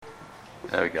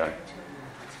There we go.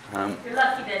 You're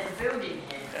lucky there's a building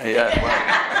here. Yeah, well,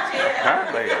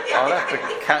 apparently I'll have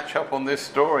to catch up on this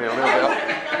story a little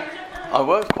bit. I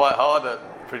worked quite hard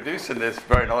at producing this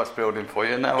very nice building for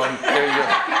you. Now I'm hearing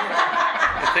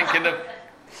you're thinking of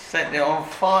setting it on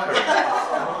fire.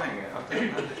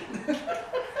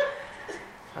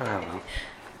 I don't know.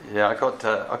 Yeah, I got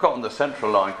on the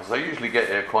central line because I usually get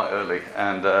here quite early,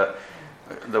 and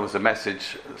there was a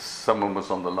message, someone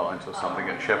was on the lines or something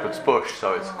at Shepherd's Bush,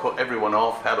 so it's caught everyone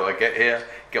off. How do I get here?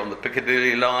 Get on the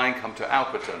Piccadilly line, come to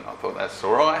Alperton. I thought that's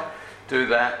all right, do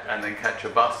that, and then catch a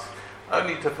bus,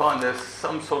 only to find there's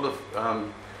some sort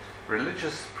of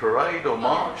religious parade or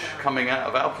march coming out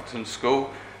of Alperton School.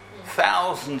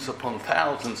 Thousands upon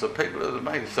thousands of people. It was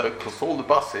amazing. So, of course, all the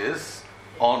buses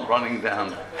aren't running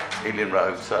down Ealing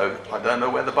Road, so I don't know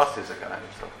where the buses are going.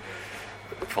 So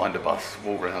find a bus,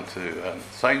 walk round to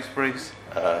Sainsbury's,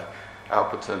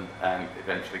 Alperton, and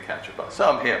eventually catch a bus.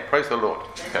 So I'm here, praise the Lord.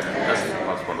 Okay, that's the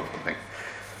most wonderful thing.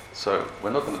 So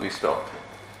we're not going to be stopped.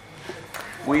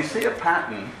 We see a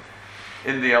pattern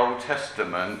in the Old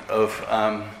Testament of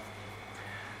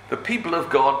the people of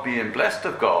God being blessed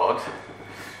of God,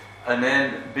 and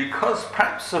then because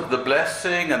perhaps of the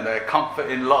blessing and their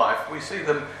comfort in life, we see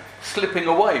them slipping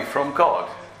away from God.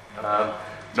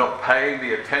 Not paying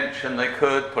the attention they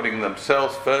could, putting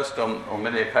themselves first on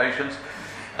many occasions.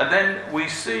 And then we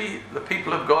see the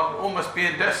people of God almost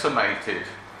being decimated.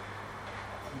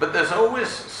 But there's always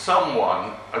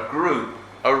someone, a group,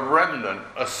 a remnant,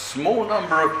 a small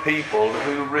number of people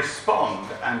who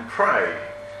respond and pray.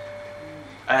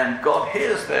 And God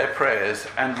hears their prayers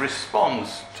and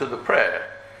responds to the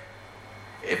prayer.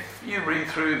 If you read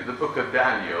through the book of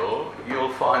Daniel,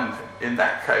 you'll find in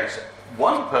that case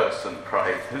one person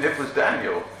prayed, and it was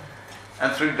Daniel.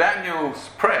 And through Daniel's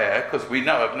prayer, because we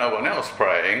know of no one else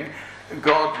praying,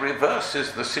 God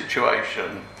reverses the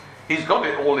situation. He's got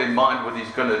it all in mind what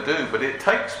he's going to do, but it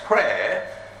takes prayer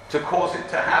to cause it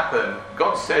to happen.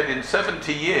 God said in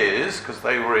 70 years, because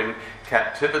they were in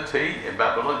captivity in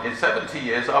Babylon, in 70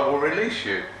 years I will release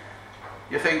you.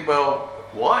 You think, well,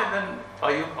 why then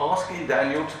are you asking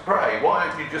Daniel to pray? Why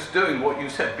aren't you just doing what you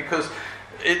said? Because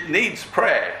it needs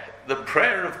prayer. The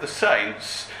prayer of the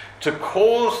saints to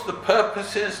cause the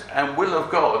purposes and will of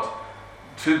God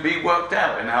to be worked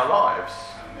out in our lives.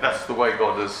 That's the way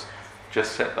God has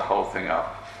just set the whole thing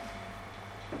up.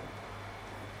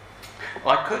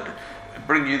 I could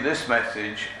bring you this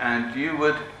message and you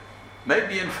would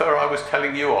maybe infer I was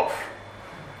telling you off.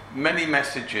 Many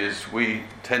messages we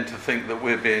tend to think that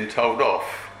we're being told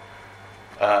off.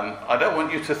 I don't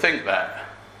want you to think that.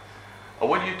 I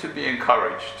want you to be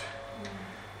encouraged,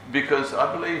 because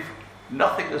I believe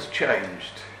nothing has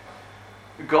changed.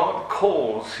 God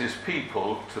calls his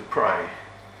people to pray.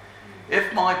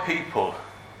 If my people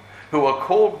who are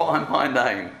called by my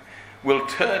name will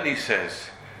turn, he says,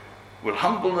 will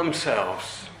humble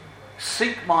themselves,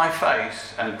 seek my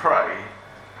face and pray,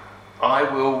 I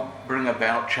will bring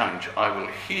about change. I will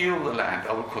heal the land.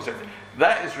 I will cause it.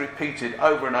 That is repeated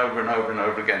over and over and over and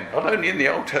over again. Not only in the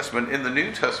Old Testament, in the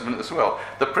New Testament as well.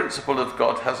 The principle of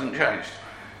God hasn't changed.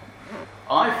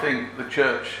 I think the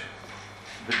church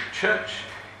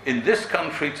in this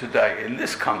country today, in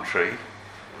this country,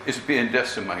 is being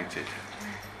decimated.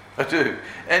 I do.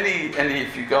 Any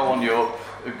if you go on your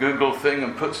Google thing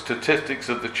and put statistics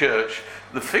of the church,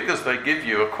 the figures they give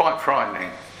you are quite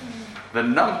frightening. The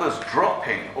numbers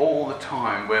dropping all the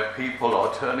time where people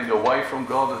are turning away from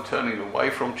God and turning away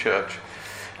from church.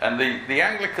 And the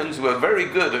Anglicans were very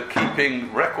good at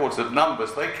keeping records of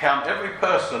numbers. They count every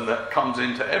person that comes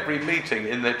into every meeting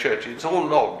in their church. It's all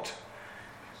logged.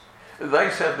 They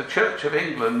said the Church of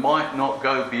England might not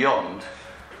go beyond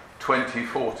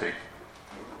 2040.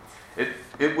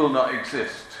 It will not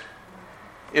exist.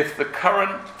 If the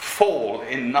current fall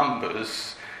in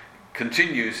numbers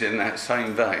continues in that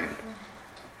same vein,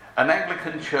 an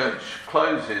Anglican church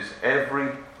closes every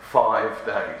 5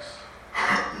 days.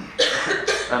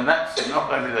 And that's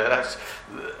not only there, that's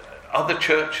other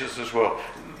churches as well.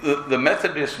 The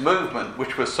Methodist movement,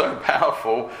 which was so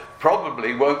powerful,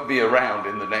 probably won't be around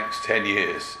in the next 10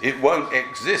 years. It won't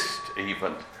exist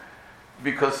even,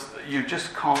 because you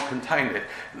just can't contain it.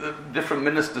 The different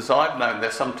ministers I've known,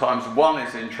 there's sometimes one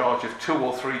is in charge of 2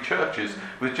 or 3 churches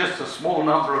with just a small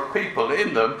number of people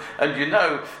in them, and you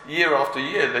know year after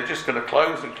year they're just going to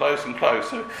close and close and close.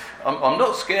 So I'm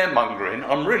not scaremongering,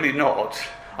 I'm really not.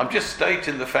 I'm just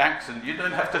stating the facts, and you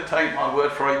don't have to take my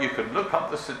word for it. You can look up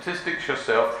the statistics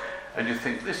yourself and you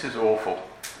think this is awful.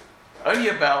 Only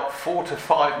about 4 to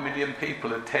 5 million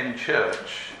people attend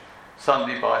church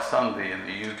Sunday by Sunday in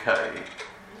the UK,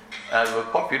 out of a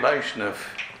population of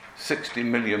 60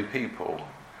 million people.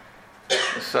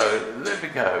 So there we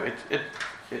go.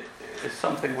 It's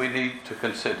something we need to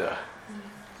consider.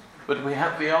 But we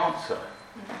have the answer.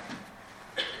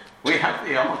 We have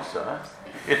the answer.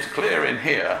 It's clear in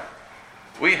here.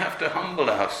 We have to humble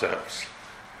ourselves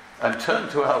and turn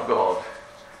to our God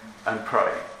and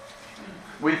pray.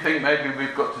 We think maybe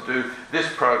we've got to do this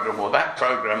program or that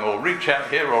program, or reach out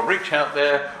here or reach out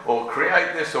there, or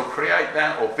create this or create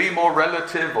that, or be more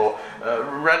relative or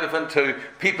relevant to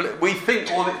people. We think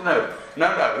all it.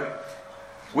 No.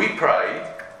 We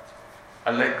pray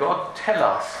and let God tell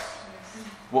us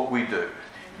what we do.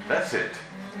 That's it.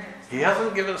 He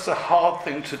hasn't given us a hard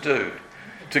thing to do.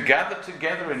 To gather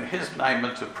together in his name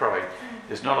and to pray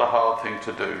is not a hard thing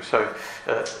to do. So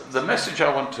the message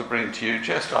I want to bring to you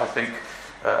just, I think,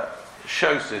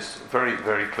 shows this very,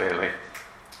 very clearly.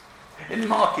 In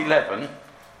Mark 11,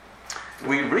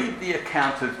 we read the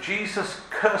account of Jesus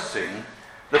cursing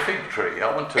the fig tree.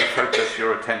 I want to focus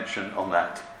your attention on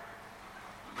that.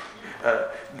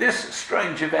 This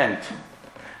strange event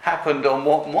happened on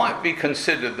what might be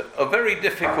considered a very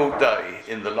difficult day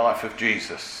in the life of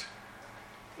Jesus.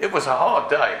 It was a hard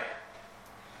day.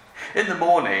 In the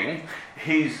morning,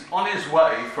 he's on his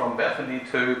way from Bethany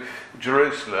to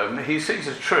Jerusalem. He sees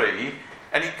a tree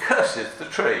and he curses the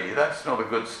tree. That's not a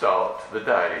good start to the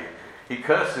day. He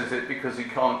curses it because he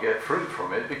can't get fruit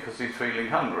from it because he's feeling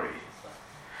hungry.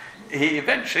 He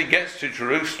eventually gets to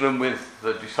Jerusalem with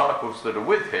the disciples that are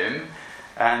with him,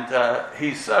 and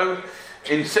he's so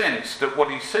incensed at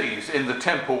what he sees in the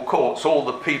temple courts, all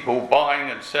the people buying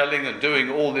and selling and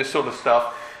doing all this sort of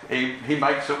stuff. He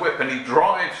makes a whip and he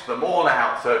drives them all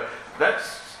out.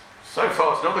 So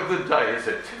far it's not a good day, is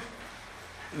it?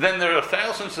 Then there are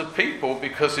thousands of people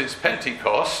because it's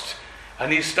Pentecost,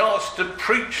 and he starts to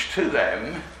preach to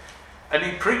them, and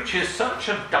he preaches such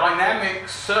a dynamic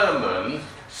sermon,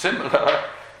 similar,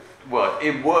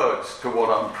 in words to what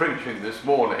I'm preaching this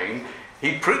morning.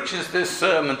 He preaches this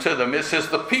sermon to them. It says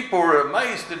the people were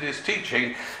amazed at his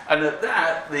teaching, and at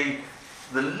that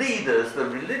the leaders, the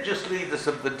religious leaders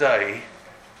of the day,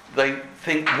 they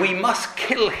think we must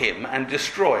kill him and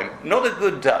destroy him. Not a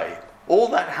good day. All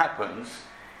that happens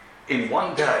in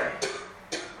one day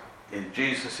in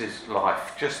Jesus'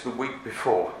 life, just the week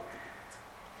before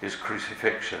his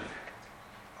crucifixion.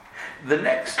 The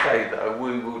next day, though,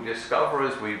 we will discover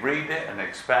as we read it and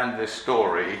expand this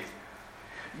story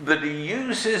that he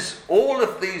uses all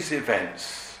of these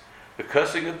events, the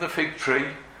cursing of the fig tree,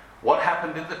 what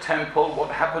happened in the temple,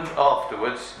 what happened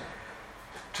afterwards,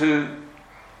 to,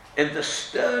 in the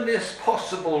sternest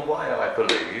possible way, I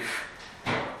believe,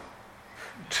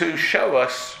 to show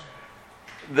us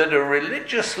that a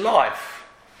religious life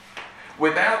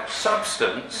without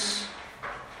substance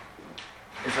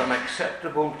is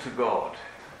unacceptable to God.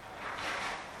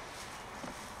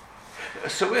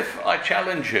 So if I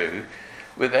challenge you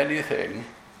with anything,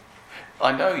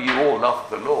 I know you all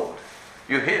love the Lord.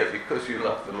 You're here because you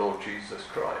love the Lord Jesus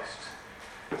Christ.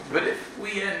 But if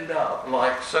we end up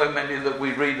like so many that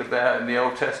we read about in the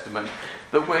Old Testament,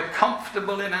 that we're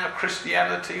comfortable in our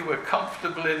Christianity, we're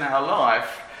comfortable in our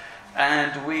life,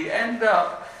 and we end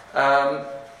up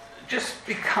just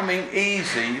becoming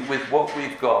easy with what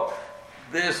we've got.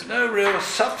 There's no real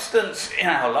substance in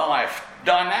our life,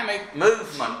 dynamic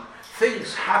movement,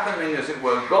 things happening as it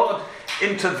were, God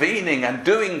intervening and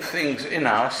doing things in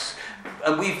us,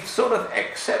 and we've sort of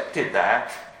accepted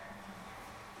that.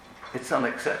 It's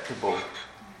unacceptable.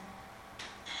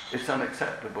 It's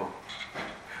unacceptable.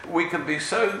 We can be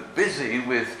so busy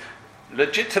with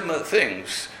legitimate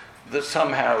things that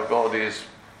somehow God is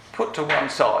put to one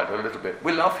side a little bit.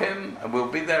 We love him and we'll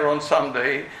be there on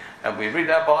Sunday and we read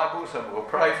our Bibles and we'll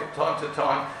pray from time to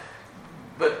time,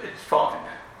 but it's fine.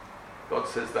 God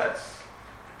says that's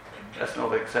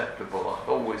not acceptable. I've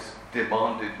always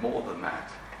demanded more than that.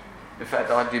 In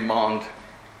fact, I demand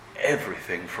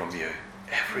everything from you.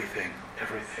 Everything.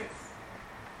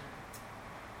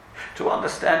 To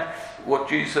understand what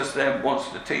Jesus then wants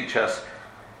to teach us,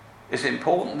 it's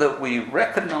important that we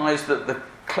recognize that the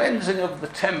cleansing of the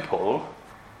temple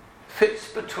fits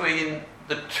between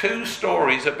the two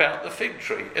stories about the fig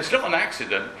tree. It's not an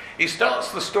accident. He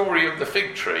starts the story of the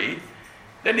fig tree,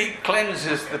 then he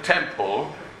cleanses the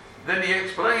temple, then he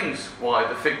explains why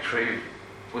the fig tree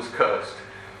was cursed.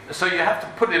 So you have to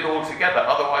put it all together,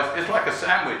 otherwise it's like a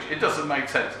sandwich. It doesn't make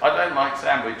sense. I don't like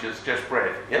sandwiches, just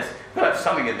bread. Yes? But have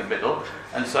something in the middle.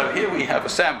 And so here we have a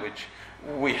sandwich.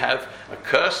 We have a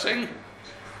cursing,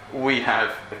 we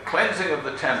have the cleansing of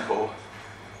the temple,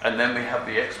 and then we have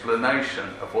the explanation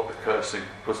of what the cursing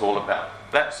was all about.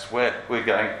 That's where we're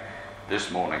going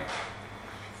this morning.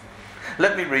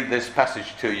 Let me read this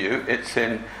passage to you. It's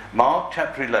in Mark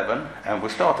chapter 11, and we'll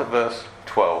start at verse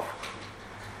 12.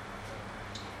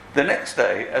 The next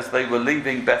day, as they were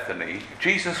leaving Bethany,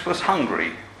 Jesus was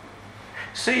hungry.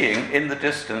 Seeing in the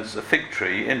distance a fig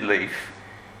tree in leaf,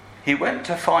 he went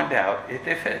to find out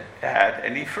if it had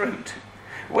any fruit.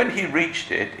 When he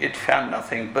reached it, it found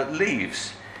nothing but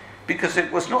leaves, because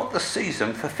it was not the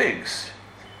season for figs.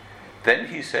 Then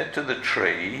he said to the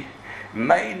tree,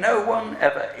 "May no one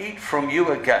ever eat from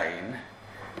you again."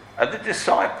 And the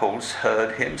disciples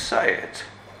heard him say it.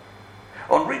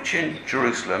 On reaching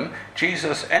Jerusalem,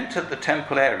 Jesus entered the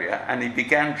temple area and he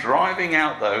began driving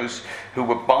out those who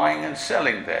were buying and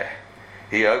selling there.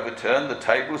 He overturned the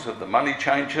tables of the money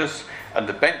changers and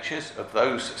the benches of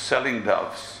those selling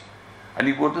doves. And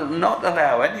he would not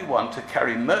allow anyone to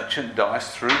carry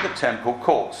merchandise through the temple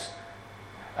courts.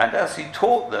 And as he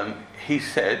taught them, he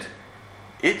said,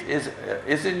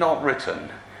 Is it not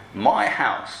written, 'My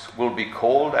house will be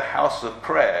called a house of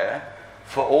prayer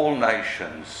for all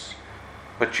nations'?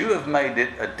 But you have made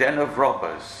it a den of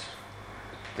robbers."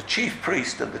 The chief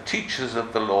priest and the teachers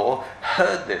of the law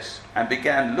heard this and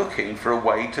began looking for a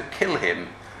way to kill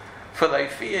him, for they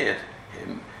feared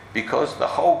him, because the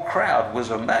whole crowd was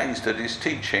amazed at his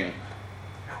teaching.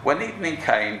 When evening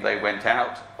came, they went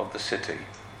out of the city.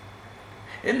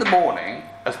 In the morning,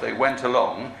 as they went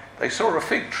along, they saw a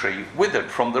fig tree withered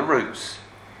from the roots.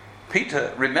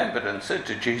 Peter remembered and said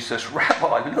to Jesus,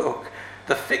 "Rabbi, look,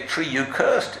 the fig tree you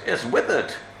cursed is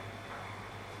withered."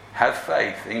 "Have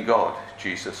faith in God,"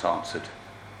 Jesus answered.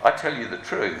 "I tell you the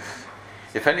truth.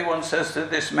 If anyone says to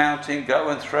this mountain, 'Go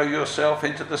and throw yourself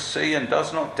into the sea,' and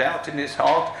does not doubt in his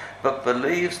heart, but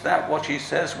believes that what he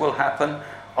says will happen,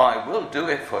 I will do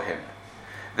it for him.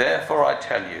 Therefore I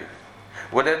tell you,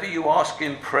 whatever you ask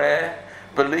in prayer,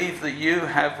 believe that you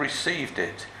have received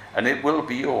it, and it will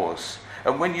be yours.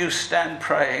 And when you stand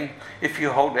praying, if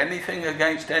you hold anything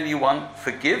against anyone,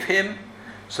 forgive him,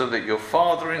 so that your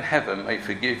Father in heaven may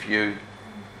forgive you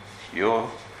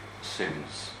your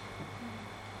sins."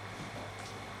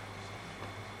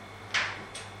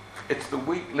 It's the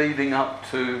week leading up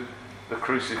to the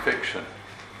crucifixion.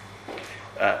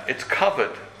 It's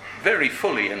covered very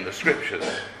fully in the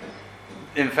scriptures.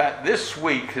 In fact, this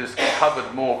week is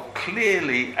covered more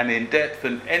clearly and in depth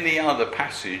than any other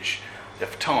passage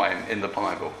of time in the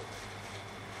Bible.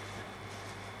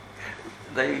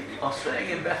 They are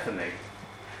staying in Bethany.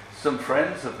 Some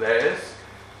friends of theirs,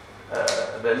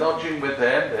 they're lodging with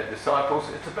them, their disciples.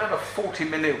 It's about a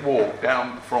 40-minute walk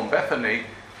down from Bethany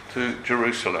to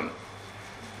Jerusalem.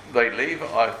 They leave,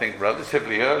 I think,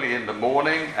 relatively early in the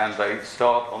morning, and they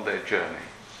start on their journey.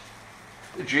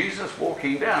 Jesus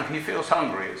walking down, he feels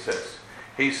hungry, it says.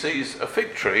 He sees a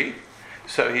fig tree,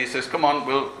 so he says, "Come on,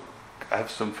 we'll have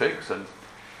some figs and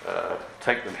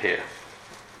take them here."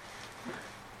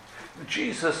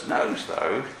 Jesus knows,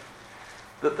 though,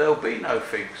 that there'll be no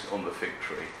figs on the fig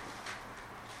tree.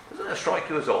 Doesn't that strike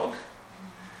you as odd?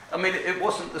 I mean, it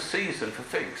wasn't the season for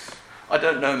figs. I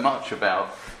don't know much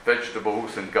about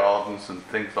vegetables and gardens and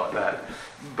things like that,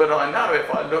 but I know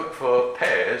if I look for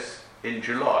pears in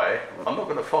July, I'm not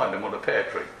going to find them on a pear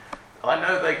tree. I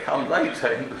know they come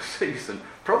later in the season,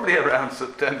 probably around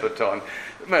September time.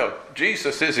 Well,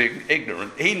 Jesus is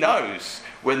ignorant. He knows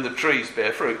when the trees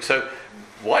bear fruit. So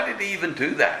why did he even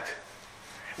do that?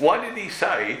 Why did he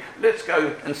say, "Let's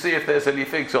go and see if there's any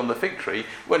figs on the fig tree,"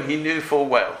 when he knew full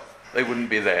well they wouldn't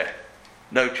be there?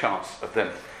 No chance of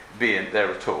them being there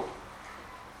at all.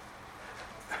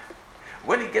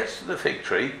 When he gets to the fig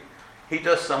tree, he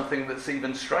does something that's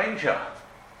even stranger.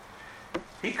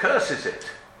 He curses it.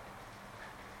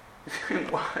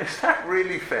 Well, is that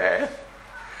really fair?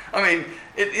 I mean,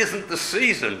 it isn't the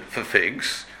season for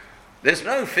figs. There's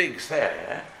no figs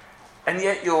there, and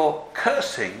yet you're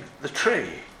cursing the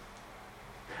tree.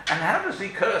 And how does he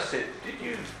curse it? Did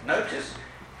you notice?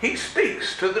 He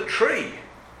speaks to the tree.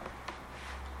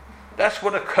 That's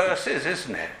what a curse is,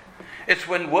 isn't it? It's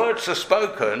when words are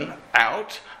spoken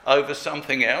out over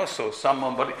something else or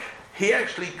somebody. He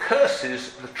actually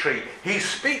curses the tree. He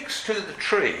speaks to the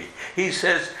tree. He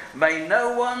says, "May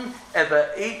no one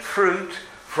ever eat fruit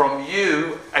from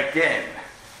you again."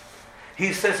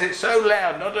 He says it so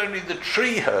loud, not only the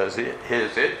tree hears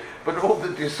it, but all the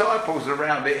disciples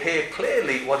around it hear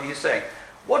clearly what he's saying.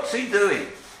 What's he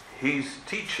doing? He's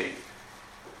teaching.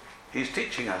 He's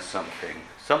teaching us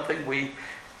something we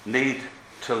need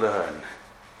to learn.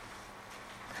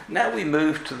 Now we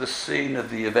move to the scene of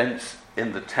the events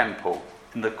in the temple,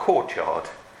 in the courtyard.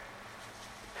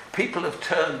 People have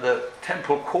turned the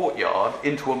temple courtyard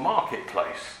into a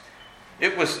marketplace.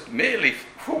 It was merely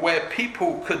for where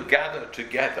people could gather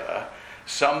together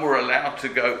Some were allowed to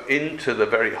go into the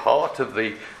very heart of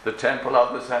the temple.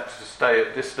 Others had to stay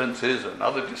at distances and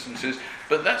other distances.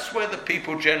 But that's where the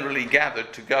people generally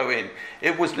gathered to go in.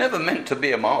 It was never meant to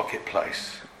be a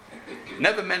marketplace.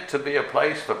 Never meant to be a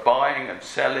place for buying and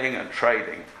selling and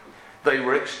trading. They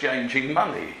were exchanging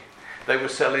money. They were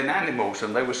selling animals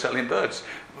and they were selling birds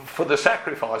for the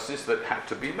sacrifices that had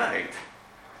to be made.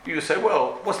 You say,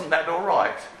 well, wasn't that all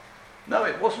right? No,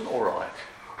 it wasn't all right.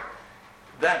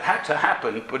 That had to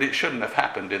happen, but it shouldn't have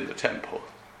happened in the temple.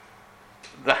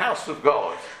 The house of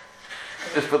God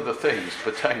is for the things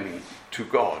pertaining to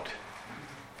God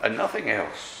and nothing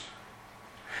else.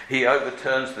 He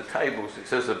overturns the tables, it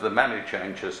says, of the money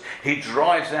changers. He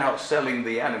drives out selling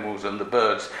the animals and the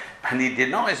birds, and he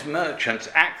denies merchants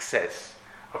access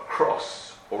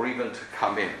across or even to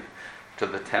come in to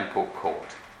the temple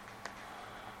court.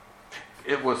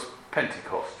 It was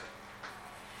Pentecost.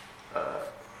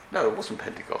 No, it wasn't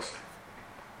Pentecost.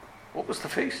 What was the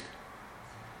feast?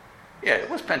 Yeah, it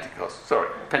was Pentecost. Sorry,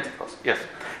 Pentecost, yes.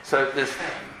 So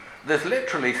there's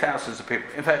literally thousands of people.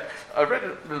 In fact, I read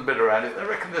a little bit around it. I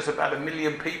reckon there's about 1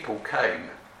 million people came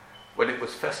when it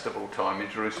was festival time in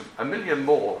Jerusalem. 1 million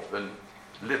more than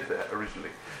lived there originally.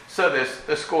 So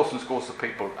there's scores and scores of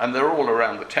people, and they're all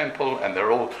around the temple, and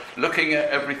they're all looking at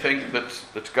everything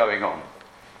that's going on.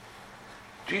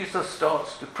 Jesus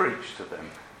starts to preach to them.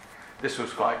 This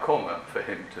was quite common for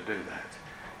him to do that.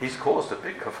 He's caused a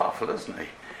big kerfuffle, hasn't he?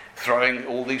 Throwing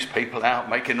all these people out,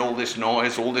 making all this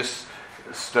noise, all this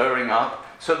stirring up.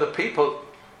 So the people,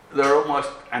 they're almost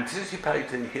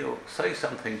anticipating he'll say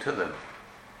something to them.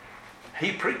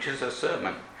 He preaches a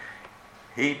sermon.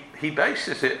 He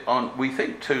bases it on, we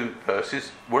think, 2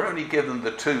 verses. We're only given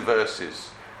the 2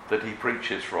 verses that he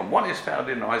preaches from. One is found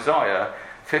in Isaiah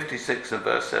 56 and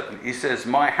verse 7. He says,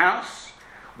 "My house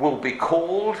will be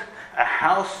called a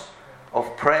house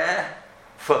of prayer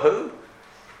for who?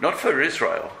 Not for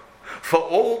Israel, for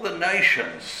all the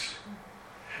nations.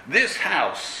 This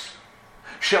house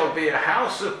shall be a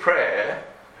house of prayer,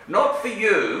 not for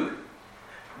you,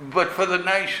 but for the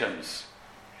nations."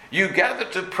 You gather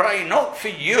to pray not for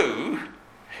you.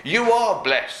 You are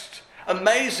blessed,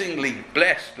 amazingly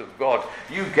blessed of God.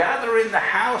 You gather in the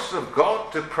house of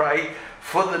God to pray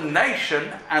for the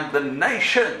nation and the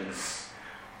nations.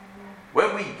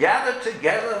 When we gather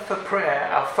together for prayer,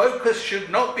 our focus should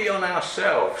not be on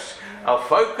ourselves. Our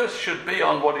focus should be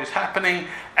on what is happening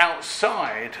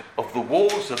outside of the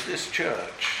walls of this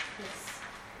church.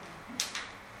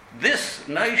 This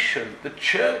nation, the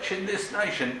church in this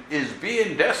nation, is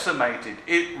being decimated.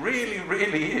 It really,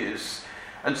 really is.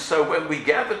 And so when we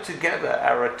gather together,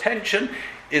 our attention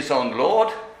is on, Lord,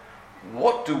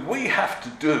 what do we have to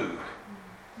do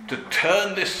to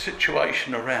turn this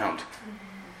situation around?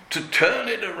 To turn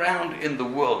it around in the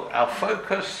world. Our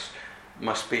focus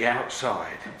must be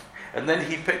outside. And then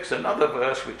he picks another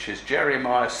verse, which is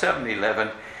Jeremiah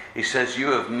 7:11. He says,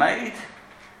 you have made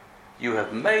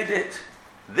it,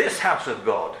 this house of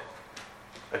God,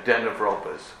 a den of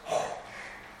robbers. Oh,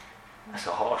 that's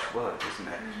a harsh word, isn't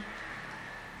it?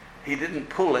 He didn't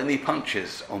pull any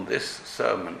punches on this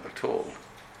sermon at all.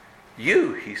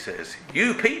 You, he says,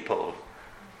 you people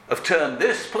have turned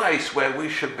this place where we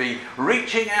should be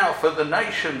reaching out for the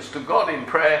nations to God in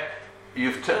prayer,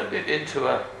 you've turned it into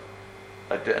a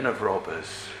den of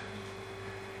robbers.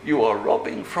 You are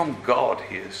robbing from God,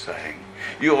 he is saying.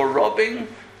 You're robbing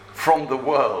from the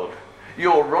world.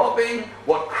 You're robbing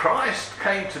what Christ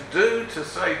came to do to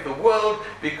save the world,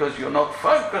 because you're not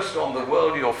focused on the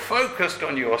world, you're focused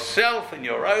on yourself and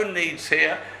your own needs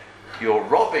here. You're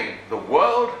robbing the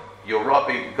world, you're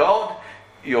robbing God,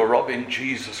 you're robbing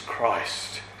Jesus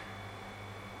Christ.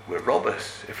 We're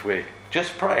robbers if we're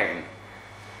just praying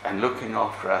and looking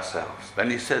after ourselves.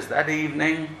 Then he says that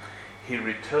evening he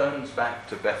returns back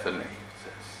to Bethany.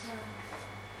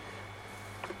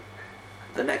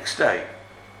 The next day,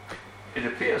 it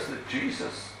appears that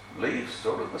Jesus leaves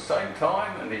sort of the same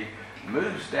time, and he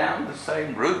moves down the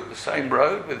same route, the same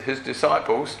road with his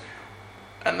disciples,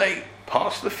 and they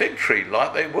pass the fig tree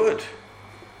like they would.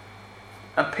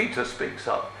 And Peter speaks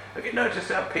up. Have you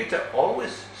noticed how Peter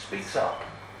always speaks up?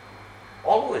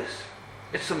 Always.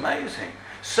 It's amazing.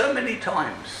 So many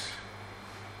times.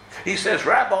 He says,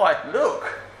 Rabbi,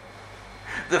 look,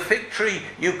 the fig tree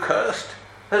you cursed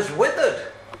has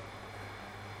withered.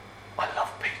 I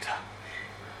love Peter.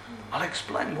 I'll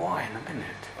explain why in a minute.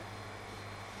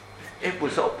 It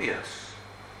was obvious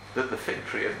that the fig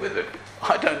tree had withered.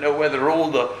 I don't know whether all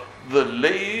the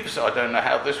leaves, I don't know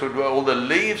how this would work, all the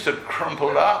leaves had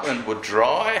crumpled up and were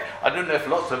dry. I don't know if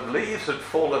lots of leaves had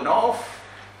fallen off.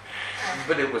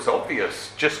 But it was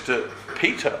obvious just to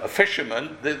Peter, a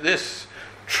fisherman, that this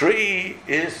tree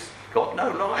is got no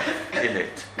life in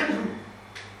it.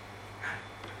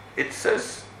 It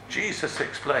says, Jesus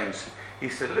explains, he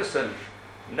said, listen,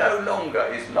 no longer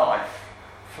is life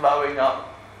flowing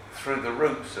up through the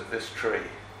roots of this tree.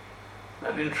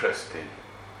 Isn't that interesting?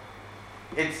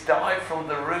 It's died from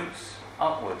the roots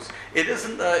upwards. It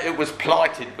isn't that it was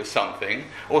blighted with something,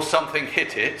 or something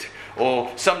hit it, or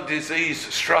some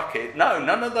disease struck it. No,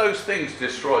 none of those things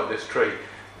destroyed this tree.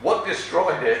 What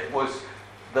destroyed it was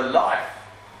the life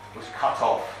was cut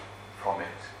off from it.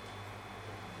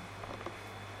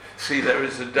 See, there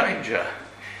is a danger.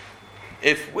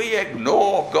 If we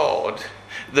ignore God,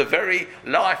 the very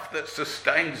life that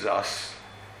sustains us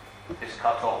is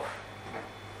cut off.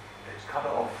 It's cut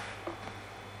off.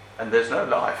 And there's no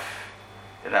life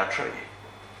in our tree.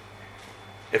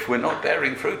 If we're not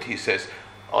bearing fruit, he says,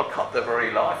 I'll cut the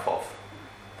very life off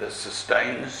that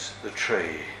sustains the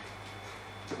tree.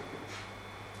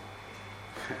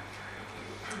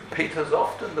 Peter's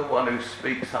often the one who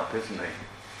speaks up, isn't he?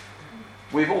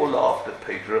 We've all laughed at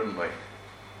Peter, haven't we?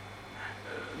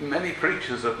 Many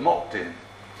preachers have mocked him.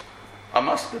 I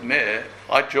must admit,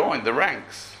 I joined the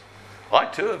ranks. I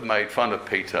too have made fun of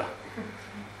Peter.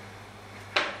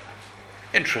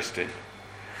 Interesting.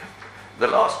 The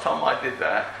last time I did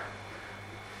that,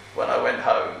 when I went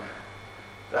home,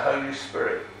 the Holy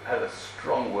Spirit had a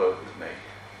strong word with me.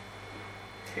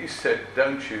 He said,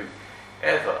 don't you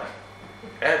ever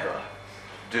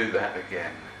do that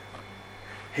again.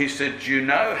 He said, do you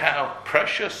know how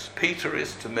precious Peter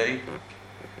is to me?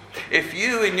 If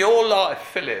you in your life,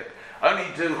 Philip, only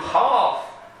do half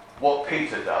what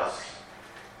Peter does,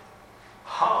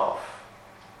 half,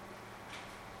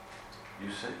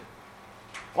 you see,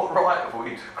 what right have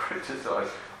we to criticize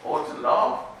or to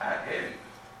laugh at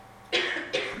him?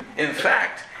 In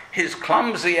fact, his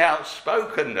clumsy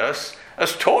outspokenness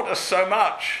has taught us so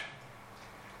much.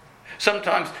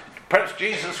 Sometimes perhaps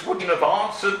Jesus wouldn't have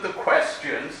answered the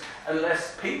questions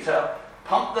unless Peter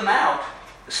pumped them out,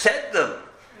 said them,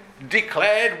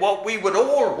 declared what we would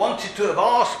all wanted to have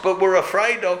asked but were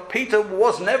afraid of. Peter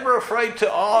was never afraid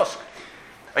to ask.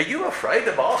 Are you afraid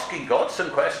of asking God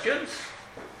some questions?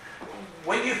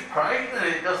 When you've prayed and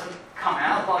it doesn't come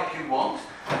out like you want,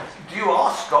 do you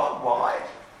ask God why?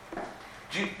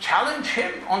 Do you challenge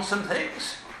him on some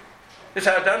things? You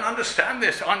say, I don't understand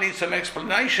this. I need some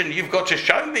explanation. You've got to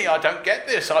show me. I don't get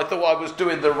this. I thought I was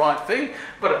doing the right thing,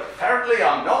 but apparently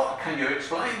I'm not. Can you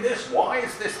explain this? Why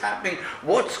is this happening?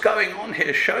 What's going on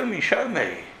here? Show me, show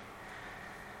me.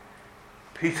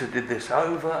 Peter did this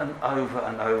over and over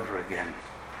and over again.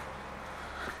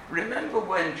 Remember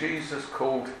when Jesus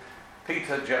called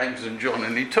Peter, James and John,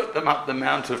 and he took them up the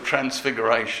Mount of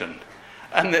Transfiguration,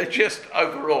 and they're just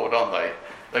overawed, aren't they?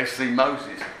 They see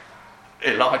Moses,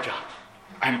 Elijah,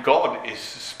 and God is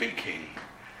speaking.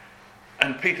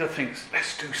 And Peter thinks,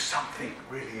 let's do something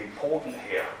really important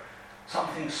here.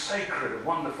 Something sacred and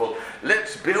wonderful.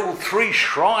 Let's build 3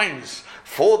 shrines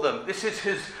for them. This is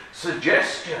his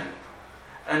suggestion.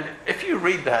 And if you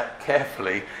read that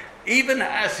carefully, even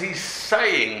as he's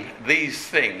saying these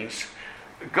things,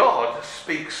 God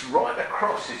speaks right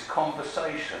across his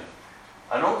conversation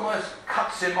and almost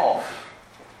cuts him off.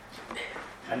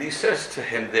 And he says to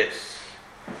him this.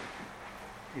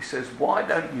 He says, why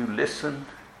don't you listen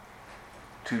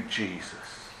to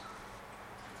Jesus?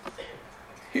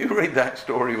 You read that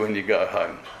story when you go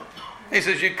home. He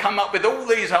says, you come up with all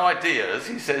these ideas.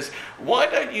 He says, why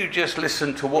don't you just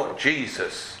listen to what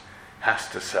Jesus has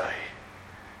to say?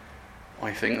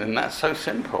 I think then that's so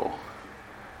simple.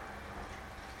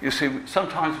 You see,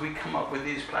 sometimes we come up with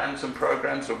these plans and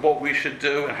programs of what we should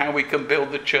do and how we can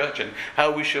build the church and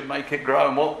how we should make it grow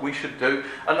and what we should do.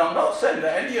 And I'm not saying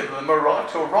that any of them are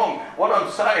right or wrong. What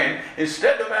I'm saying,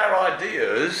 instead of our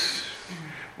ideas,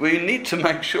 we need to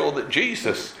make sure that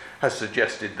Jesus has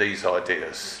suggested these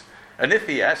ideas. And if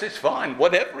he has, it's fine,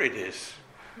 whatever it is.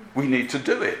 We need to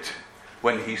do it.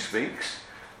 When he speaks,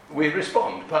 we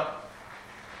respond. But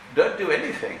don't do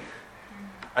anything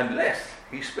unless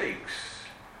he speaks.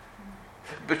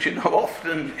 But you know,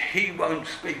 often he won't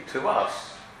speak to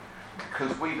us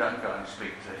because we don't go and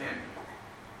speak to him.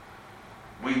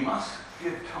 We must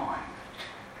give time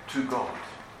to God,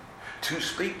 to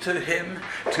speak to him,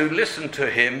 to listen to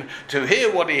him, to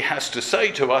hear what he has to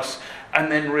say to us,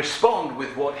 and then respond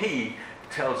with what he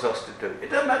tells us to do. It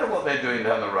doesn't matter what they're doing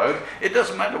down the road. It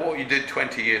doesn't matter what you did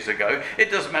 20 years ago. It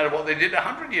doesn't matter what they did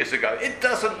 100 years ago. It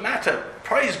doesn't matter.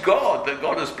 Praise God that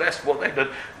God has blessed what they've done.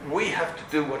 We have to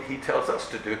do what he tells us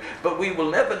to do. But we will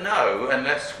never know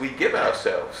unless we give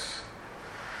ourselves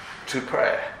to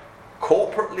prayer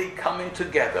corporately coming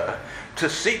together to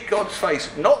seek God's face,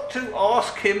 not to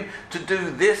ask him to do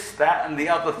this, that and the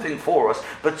other thing for us,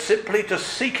 but simply to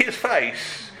seek his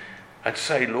face and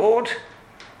say, Lord,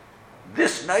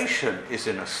 this nation is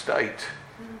in a state.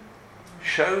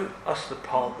 Show us the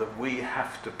part that we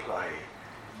have to play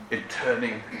in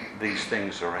turning these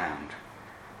things around.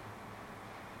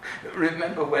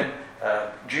 Remember when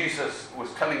Jesus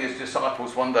was telling his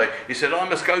disciples one day, he said, I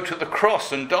must go to the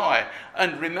cross and die.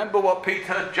 And remember what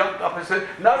Peter jumped up and said,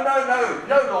 no,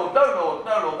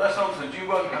 Lord, that's nonsense, you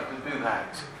won't have to do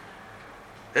that.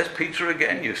 There's Peter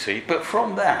again, you see. But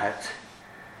from that,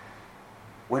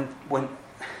 when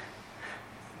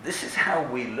this is how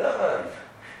we learn.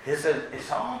 His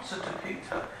answer to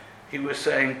Peter, he was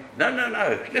saying,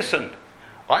 no, listen,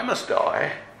 I must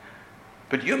die,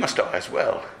 but you must die as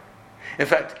well. In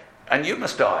fact, and you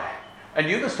must die, and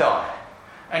you must die,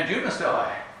 and you must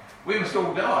die. We must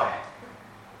all die.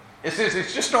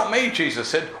 It's just not me, Jesus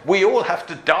said. We all have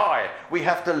to die. We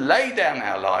have to lay down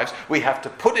our lives. We have to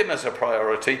put him as a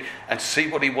priority and see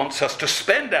what he wants us to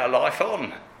spend our life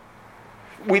on.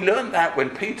 We learned that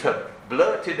when Peter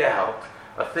blurted out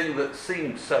a thing that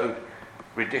seemed so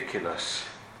ridiculous.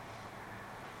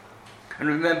 And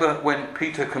remember when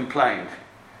Peter complained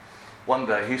one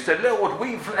day, he said, Lord,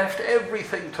 we've left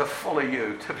everything to follow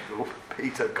you. Typical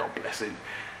Peter, God bless him.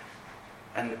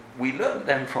 And we learned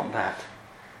then from that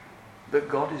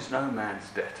God is no man's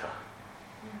debtor.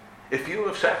 If you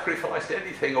have sacrificed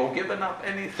anything or given up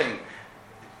anything,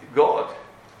 God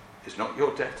is not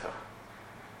your debtor.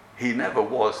 He never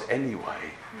was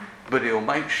anyway, but he'll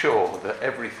make sure that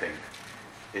everything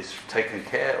is taken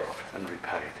care of and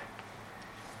repaid.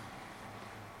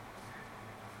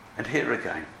 And here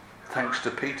again, thanks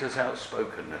to Peter's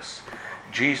outspokenness,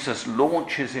 Jesus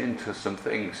launches into some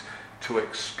things to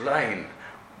explain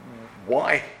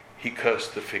why he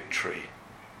cursed the fig tree,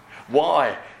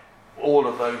 why all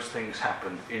of those things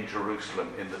happened in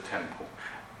Jerusalem in the temple,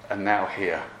 and now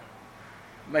here.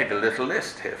 Made a little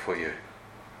list here for you.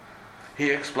 He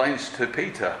explains to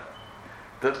Peter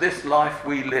that this life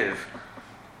we live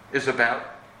is about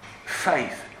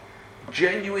faith,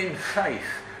 genuine faith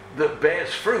that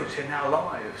bears fruit in our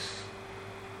lives.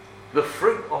 The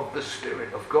fruit of the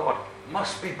Spirit of God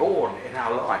must be born in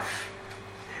our life.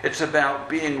 It's about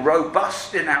being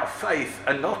robust in our faith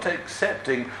and not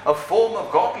accepting a form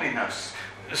of godliness.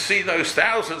 See, those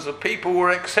thousands of people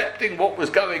were accepting what was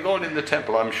going on in the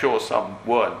temple. I'm sure some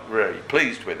weren't really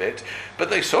pleased with it, but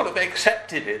they sort of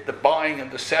accepted it, the buying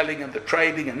and the selling and the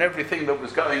trading and everything that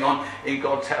was going on in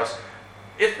God's house.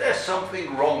 If there's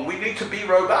something wrong, we need to be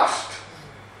robust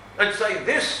and say,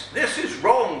 this is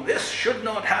wrong. This should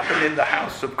not happen in the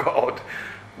house of God.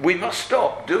 We must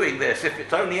stop doing this. If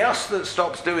it's only us that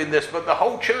stops doing this, but the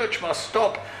whole church must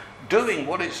stop doing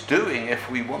what it's doing if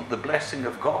we want the blessing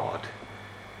of God.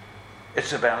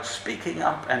 It's about speaking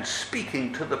up and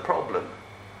speaking to the problem.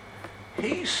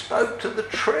 He spoke to the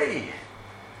tree.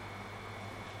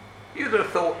 You'd have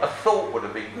thought a thought would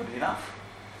have been good enough.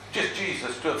 Just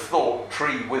Jesus to have thought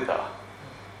tree wither.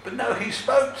 But no, he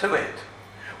spoke to it.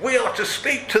 We are to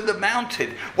speak to the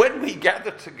mountain. When we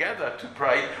gather together to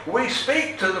pray, we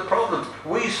speak to the problems.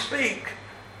 We speak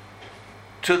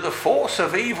to the force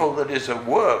of evil that is at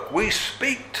work. We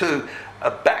speak to a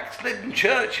backslidden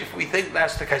church if we think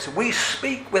that's the case. We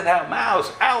speak with our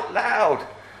mouths out loud.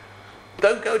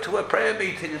 Don't go to a prayer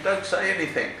meeting and don't say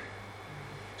anything.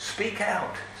 Speak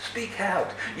out. Speak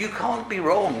out. You can't be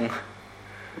wrong.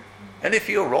 And if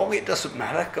you're wrong, it doesn't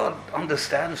matter. God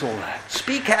understands all that.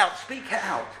 Speak out, speak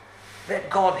out. Let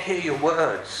God hear your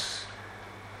words.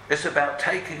 It's about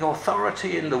taking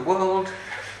authority in the world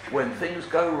when things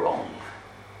go wrong.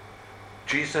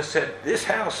 Jesus said, this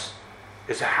house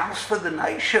is a house for the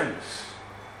nations.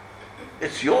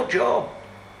 It's your job.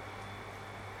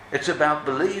 It's about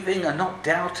believing and not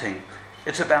doubting.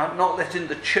 It's about not letting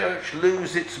the church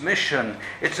lose its mission.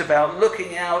 It's about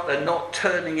looking out and not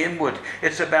turning inward.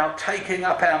 It's about taking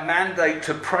up our mandate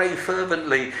to pray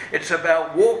fervently. It's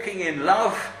about walking in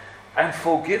love and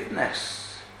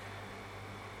forgiveness.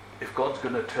 If God's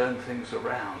going to turn things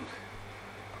around,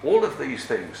 all of these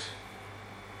things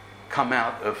come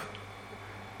out of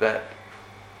that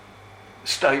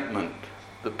statement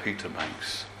that Peter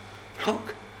makes.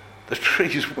 Look, the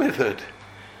tree's withered.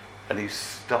 And he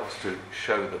starts to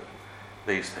show them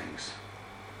these things.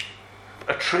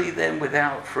 A tree then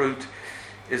without fruit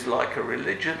is like a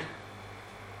religion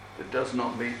that does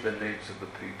not meet the needs of the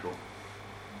people.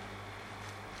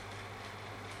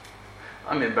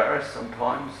 I'm embarrassed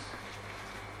sometimes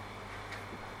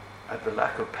at the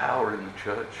lack of power in the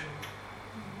church.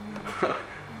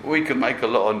 We can make a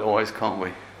lot of noise, can't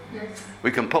we? Yes.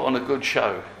 We can put on a good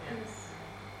show. Yes.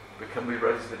 But can we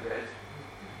raise the dead?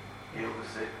 Heal the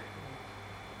sick?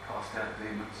 Cast out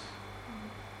demons?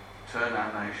 Turn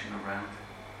our nation around?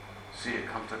 See it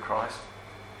come to Christ?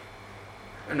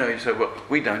 No, you say, well,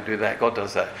 we don't do that. God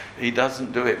does that. He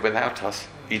doesn't do it without us.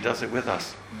 He does it with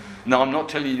us. No, I'm not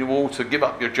telling you all to give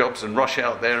up your jobs and rush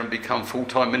out there and become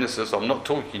full-time ministers. I'm not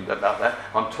talking about that.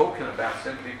 I'm talking about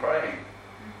simply praying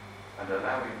and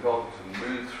allowing God to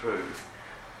move through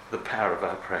the power of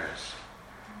our prayers.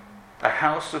 A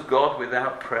house of God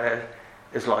without prayer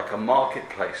is like a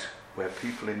marketplace where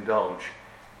people indulge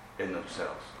in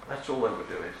themselves. That's all they were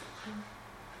doing.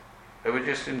 They were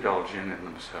just indulging in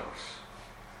themselves.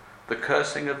 The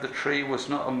cursing of the tree was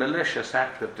not a malicious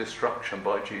act of destruction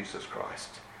by Jesus Christ.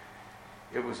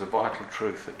 It was a vital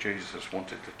truth that Jesus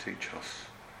wanted to teach us.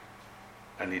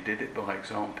 And he did it by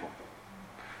example.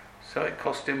 So it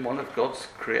cost him one of God's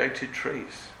created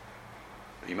trees.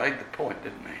 But he made the point,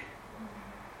 didn't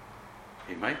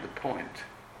he? He made the point.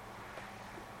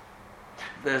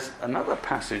 There's another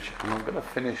passage, and I'm going to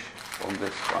finish on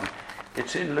this one.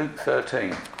 It's in Luke 13,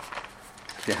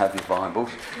 if you have your Bibles.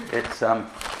 It's a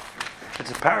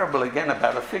parable again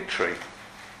about a fig tree.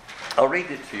 I'll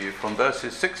read it to you from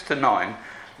verses 6 to 9,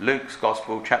 Luke's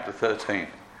Gospel, chapter 13.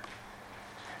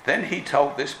 Then he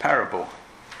told this parable.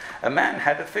 A man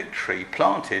had a fig tree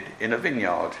planted in a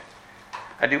vineyard,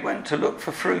 and he went to look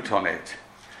for fruit on it,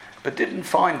 but didn't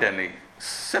find any.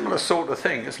 Similar sort of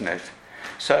thing, isn't it?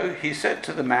 So he said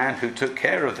to the man who took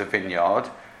care of the vineyard,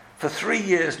 for 3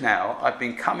 years now I've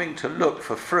been coming to look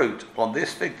for fruit on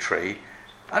this fig tree,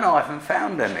 and I haven't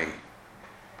found any.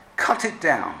 Cut it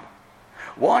down.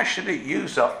 Why should it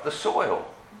use up the soil?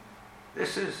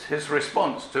 This is his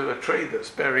response to a tree that's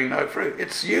bearing no fruit.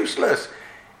 It's useless.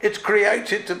 It's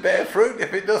created to bear fruit.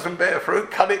 If it doesn't bear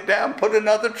fruit, cut it down, put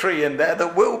another tree in there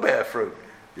that will bear fruit.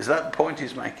 Is that the point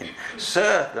he's making?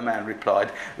 Sir, the man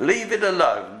replied, leave it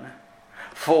alone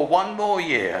for 1 more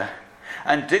year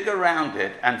and dig around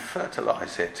it and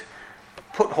fertilize it.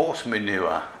 Put horse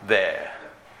manure there.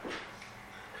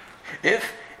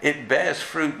 If it bears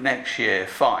fruit next year,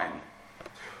 fine.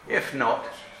 If not,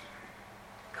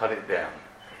 cut it down.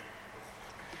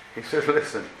 He says,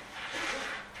 listen,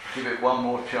 give it 1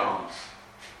 more chance.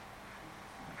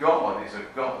 God is a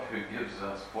God who gives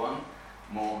us 1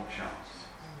 more chance.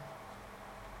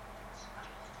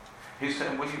 He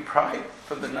said, will you pray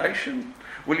for the nation?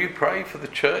 Will you pray for the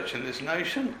church in this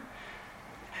nation?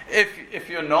 If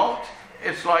you're not,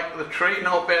 it's like the tree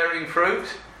not bearing fruit,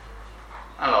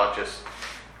 and I'll just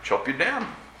chop you down.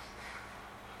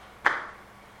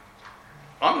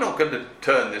 I'm not going to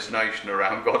turn this nation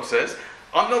around, God says.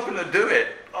 I'm not going to do it.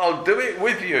 I'll do it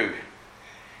with you.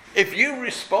 If you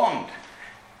respond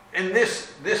in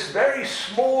this very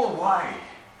small way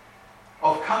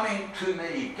of coming to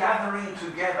me, gathering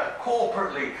together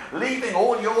corporately, leaving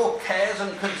all your cares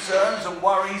and concerns and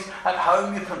worries at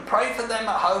home. You can pray for them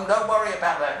at home, don't worry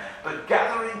about that. But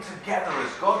gathering together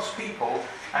as God's people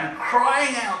and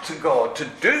crying out to God to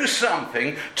do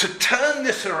something to turn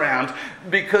this around,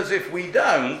 because if we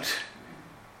don't,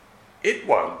 it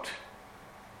won't.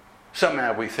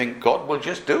 Somehow we think God will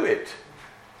just do it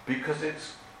because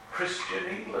it's Christian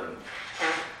England.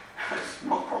 It's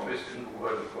not promised in the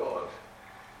Word of God.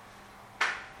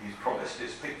 He's promised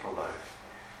his people, though,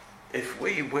 if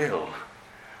we will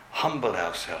humble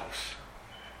ourselves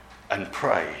and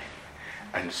pray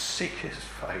and seek his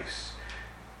face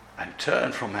and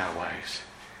turn from our ways,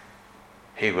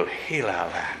 he will heal our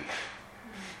land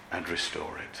and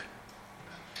restore it.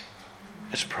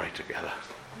 Let's pray together.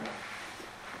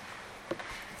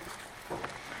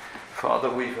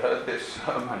 Father, we've heard this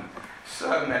sermon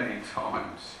so many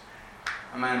times.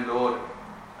 Amen, Lord.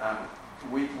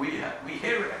 We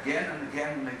hear it again and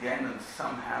again and again, and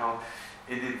somehow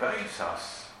it evades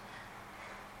us.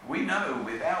 We know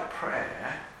without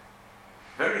prayer,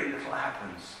 very little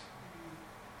happens.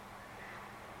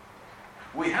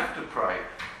 We have to pray.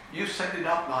 You set it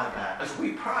up like that. As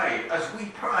we pray,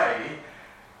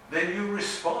 then you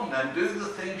respond and do the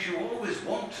things you always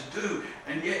want to do.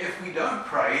 And yet if we don't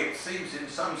pray, it seems in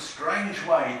some strange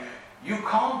way, you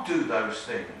can't do those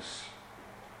things.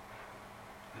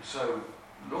 And so,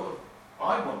 Lord,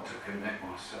 I want to commit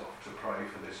myself to pray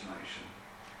for this nation.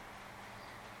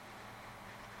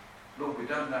 Lord, we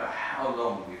don't know how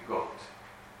long we've got.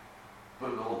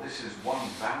 But Lord, this is one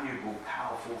valuable,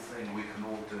 powerful thing we can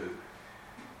all do,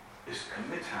 is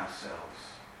commit ourselves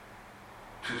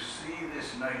to see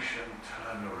this nation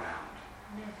turn around.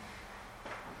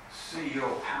 See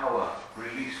your power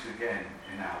released again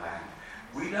in our land.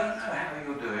 We don't know how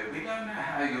you'll do it. We don't know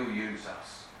how you'll use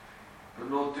us. But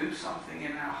Lord, do something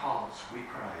in our hearts, we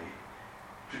pray,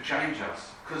 to change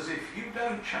us. Because if you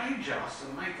don't change us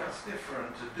and make us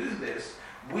different to do this,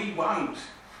 we won't.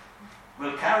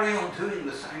 We'll carry on doing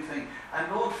the same thing.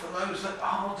 And Lord, for those that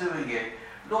are doing it,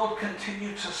 Lord,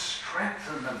 continue to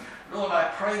strengthen them. Lord, I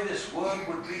pray this word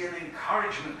would be an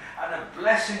encouragement and a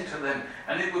blessing to them.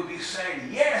 And it would be saying,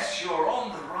 yes, you're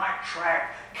on the right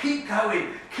track. Keep going,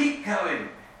 keep going.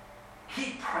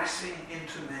 Keep pressing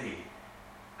into me.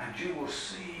 And you will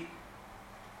see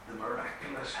the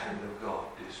miraculous hand of God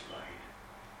displayed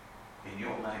in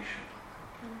your nation.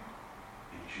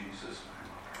 In Jesus'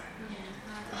 name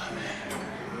I pray.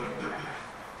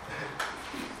 Amen.